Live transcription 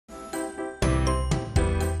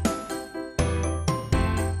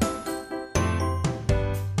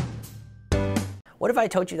What if I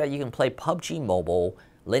told you that you can play PUBG Mobile,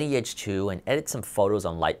 Lineage 2, and edit some photos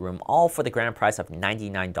on Lightroom, all for the grand price of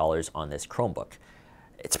 $99 on this Chromebook?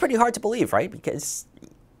 It's pretty hard to believe, right? Because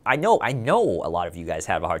I know a lot of you guys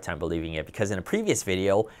have a hard time believing it, because in a previous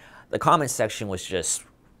video, the comment section was just...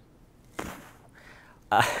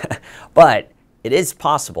 but it is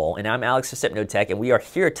possible, and I'm Alex of Hypnotech, and we are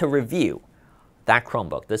here to review that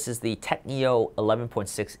Chromebook. This is the Teqnio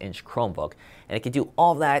 11.6-inch Chromebook, and it can do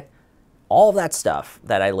all that stuff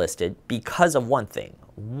that I listed because of one thing,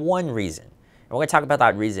 one reason. And we're going to talk about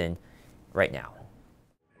that reason right now.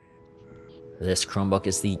 This Chromebook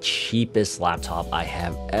is the cheapest laptop I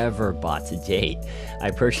have ever bought to date. I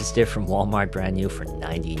purchased it from Walmart brand new for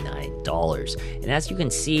 $99. And as you can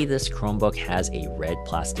see, this Chromebook has a red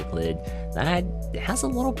plastic lid that has a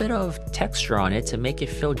little bit of texture on it to make it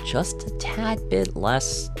feel just a tad bit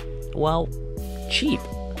less, well, cheap.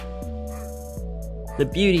 The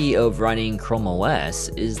beauty of running Chrome OS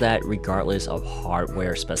is that regardless of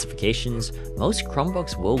hardware specifications, most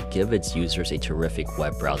Chromebooks will give its users a terrific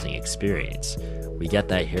web browsing experience. We get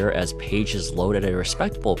that here as pages load at a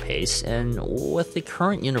respectable pace, and with the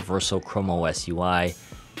current universal Chrome OS UI,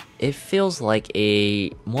 it feels like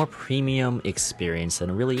a more premium experience than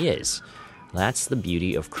it really is. That's the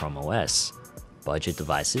beauty of Chrome OS. Budget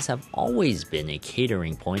devices have always been a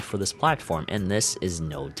catering point for this platform, and this is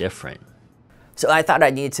no different. So I thought I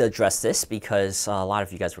needed to address this because a lot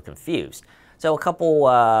of you guys were confused. So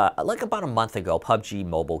like about a month ago, PUBG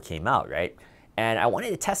Mobile came out, right? And I wanted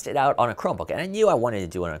to test it out on a Chromebook, and I knew I wanted to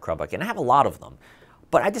do it on a Chromebook, and I have a lot of them.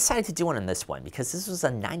 But I decided to do it on this one because this was a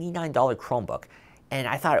 $99 Chromebook, and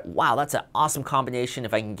I thought, wow, that's an awesome combination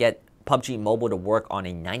if I can get PUBG Mobile to work on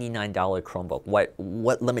a $99 Chromebook.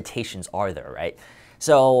 What limitations are there, right?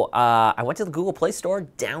 So I went to the Google Play Store,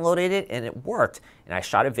 downloaded it, and it worked. And I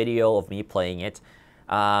shot a video of me playing it.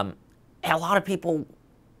 And a lot of people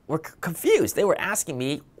were confused. They were asking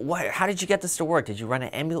me, how did you get this to work? Did you run an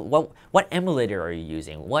emulator? What emulator are you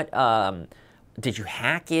using? Did you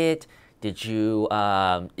hack it? Did you,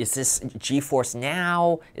 is this GeForce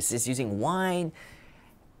Now? Is this using Wine?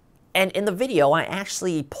 And in the video, I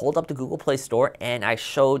actually pulled up the Google Play Store and I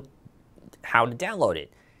showed how to download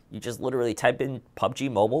it. You just literally type in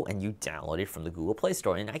PUBG Mobile and you download it from the Google Play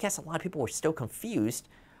Store. And I guess a lot of people were still confused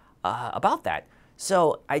about that.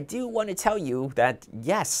 So I do want to tell you that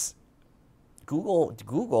yes,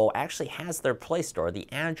 Google actually has their Play Store,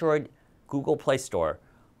 the Android Google Play Store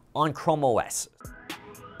on Chrome OS.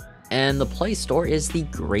 And the Play Store is the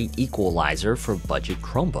great equalizer for budget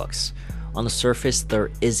Chromebooks. On the surface, there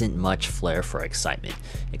isn't much flair for excitement.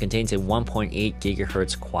 It contains a 1.8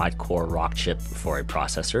 GHz quad-core Rock chip for a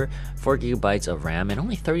processor, 4 GB of RAM, and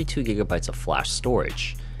only 32 GB of flash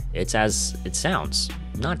storage. It's as it sounds,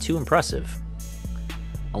 not too impressive.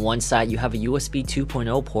 On one side, you have a USB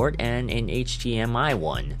 2.0 port and an HDMI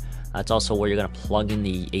one. That's also where you're going to plug in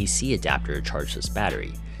the AC adapter to charge this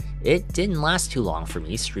battery. It didn't last too long for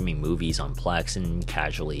me streaming movies on Plex and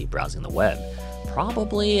casually browsing the web.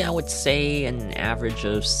 Probably, I would say, an average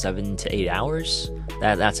of 7 to 8 hours.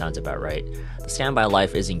 That sounds about right. The standby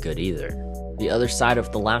life isn't good either. The other side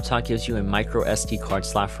of the laptop gives you a micro SD card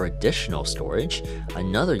slot for additional storage,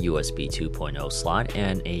 another USB 2.0 slot,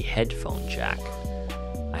 and a headphone jack.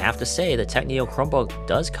 I have to say, the Teqnio Chromebook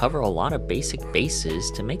does cover a lot of basic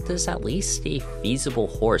bases to make this at least a feasible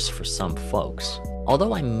horse for some folks.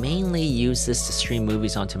 Although I mainly use this to stream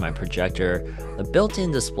movies onto my projector, the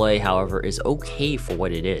built-in display, however, is okay for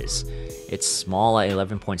what it is. It's small at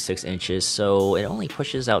 11.6 inches, so it only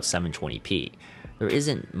pushes out 720p. There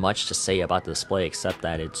isn't much to say about the display except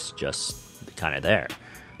that it's just kind of there.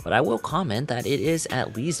 But I will comment that it is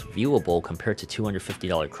at least viewable compared to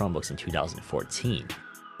 $250 Chromebooks in 2014.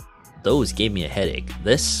 Those gave me a headache.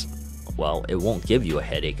 This, well, it won't give you a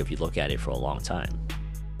headache if you look at it for a long time.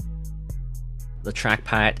 The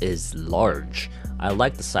trackpad is large. I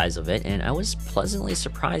like the size of it, and I was pleasantly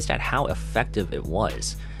surprised at how effective it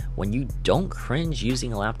was. When you don't cringe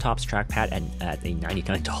using a laptop's trackpad at a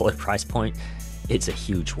 $99 price point, it's a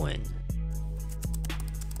huge win.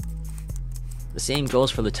 The same goes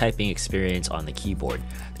for the typing experience on the keyboard.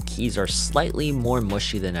 The keys are slightly more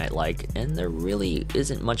mushy than I'd like, and there really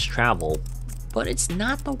isn't much travel, but it's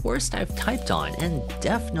not the worst I've typed on, and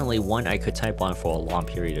definitely one I could type on for a long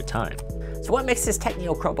period of time. So what makes this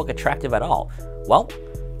Teqnio Chromebook attractive at all? Well,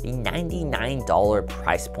 the $99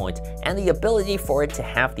 price point and the ability for it to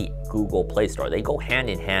have the Google Play Store. They go hand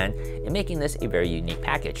in hand in making this a very unique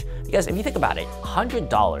package. Because if you think about it,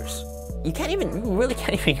 $100, you really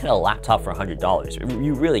can't even get a laptop for $100.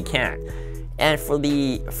 You really can't. And for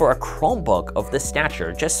a Chromebook of this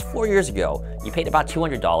stature, just 4 years ago, you paid about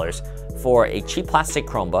 $200 for a cheap plastic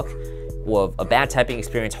Chromebook with a bad typing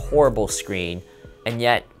experience, horrible screen, and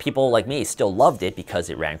yet people like me still loved it because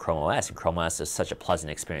it ran Chrome OS, and Chrome OS is such a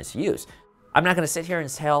pleasant experience to use. I'm not going to sit here and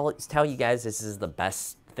tell you guys this is the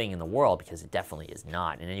best thing in the world, because it definitely is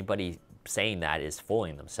not, and anybody saying that is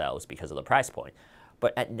fooling themselves because of the price point.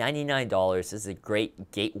 But at $99, this is a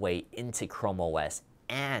great gateway into Chrome OS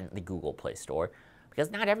and the Google Play Store,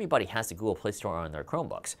 because not everybody has the Google Play Store on their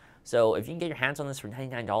Chromebooks. So if you can get your hands on this for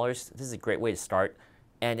 $99, this is a great way to start,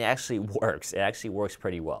 and it actually works. It actually works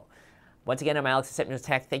pretty well. Once again, I'm Alex at Teqnio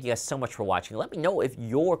Tech. Thank you guys so much for watching. Let me know if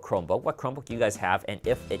your Chromebook, what Chromebook you guys have, and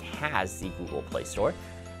if it has the Google Play Store.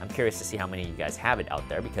 I'm curious to see how many of you guys have it out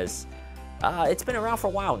there, because it's been around for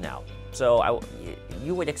a while now. So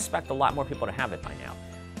you would expect a lot more people to have it by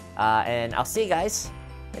now. And I'll see you guys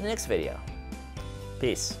in the next video.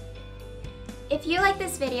 Peace. If you like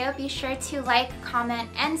this video, be sure to like, comment,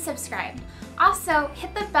 and subscribe. Also,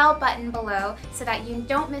 hit the bell button below so that you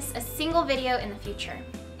don't miss a single video in the future.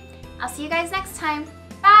 I'll see you guys next time.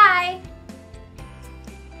 Bye!